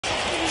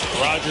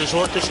Rodgers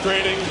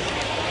orchestrating,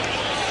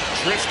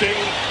 drifting,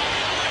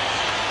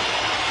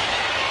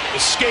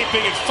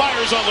 escaping, and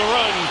fires on the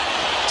run.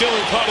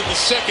 Dillon caught it the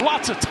second.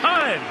 Lots of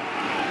time.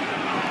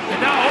 And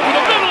now over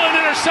the middle and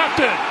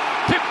intercepted.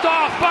 Picked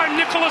off by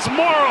Nicholas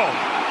Morrow.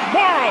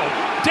 Morrow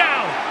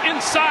down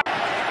inside.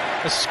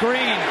 A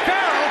screen.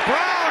 Farrell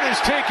Brown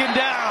is taken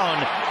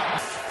down.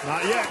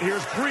 Not yet.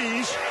 Here's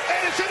Breeze.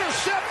 And it's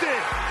intercepted.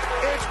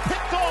 It's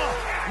picked off.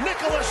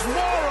 Nicholas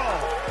Morrow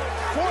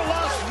for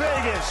Las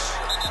Vegas.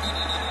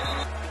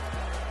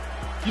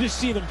 You just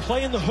see them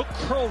play in the hook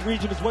curl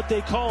region is what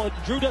they call it.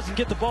 Drew doesn't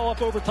get the ball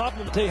up over top of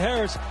Monte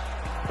Harris,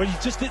 but he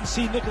just didn't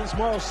see Nicholas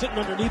Morrow sitting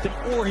underneath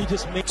him, or he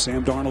just made.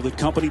 Sam Darnold and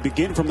company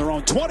begin from their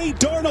own 20.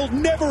 Darnold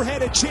never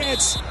had a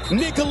chance.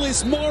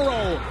 Nicholas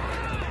Morrow.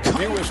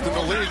 Fewest in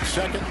the league,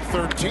 second,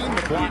 13.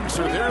 The blocks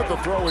are there. The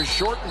throw is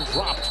short and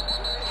dropped.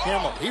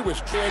 Hamill, he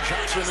was dead.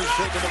 Johnson is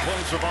taking the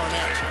place of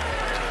Arnett.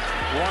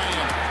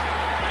 Ryan,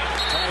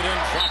 tight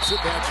end, drops it.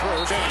 That's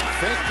Hurst.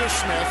 Fake to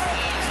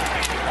Smith.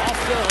 Off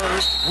to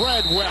Hurst.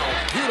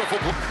 Redwell, beautiful.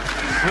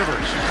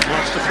 Rivers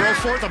wants to throw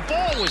for it. The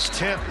ball was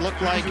tipped.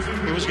 Looked like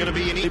it was going to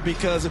be an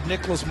because of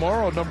Nicholas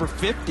Morrow, number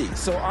 50.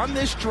 So on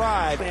this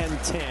drive, And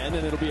 10,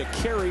 and it'll be a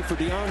carry for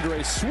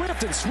DeAndre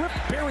Swift, and Swift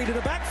buried in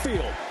the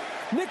backfield.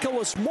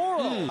 Nicholas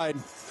Morrow.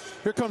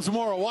 Here comes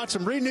Morrow. Watch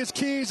him reading his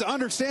keys,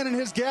 understanding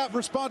his gap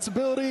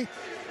responsibility.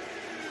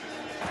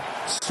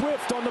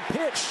 Swift on the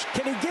pitch.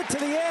 Can he get to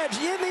the edge?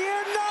 In the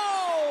end,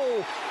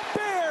 no!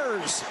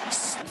 Bears.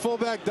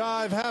 Fullback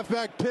dive,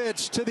 halfback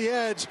pitch to the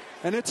edge,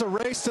 and it's a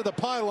race to the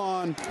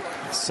pylon.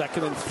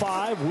 2nd and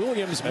 5.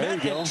 Williams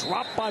met and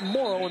dropped by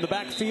Morrow in the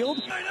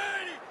backfield.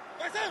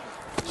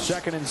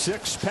 2nd and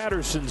 6.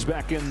 Patterson's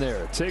back in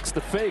there. Takes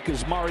the fake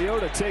as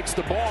Mariota takes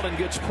the ball and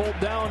gets pulled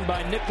down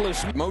by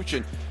Nicholas.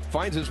 Motion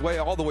finds his way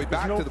all the way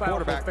back to the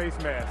quarterback. Face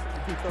mask.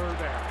 Third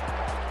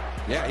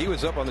down. Yeah, he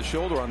was up on the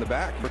shoulder on the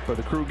back. But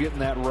the crew getting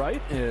that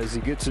right as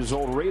he gets his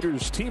old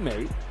Raiders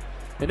teammate.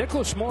 And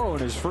Nicholas Morrow in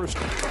his first.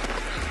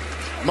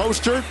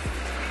 Mostert.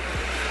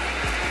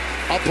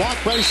 A block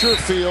by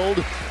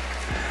Sherfield.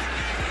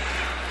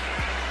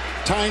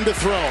 Time to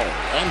throw.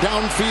 And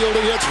downfield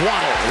he hits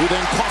Waddle, who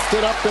then coughed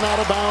it up and out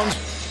of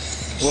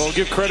bounds. Well,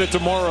 give credit to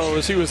Morrow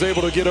as he was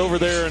able to get over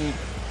there, and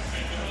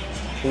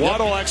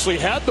Waddle actually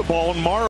had the ball, and Morrow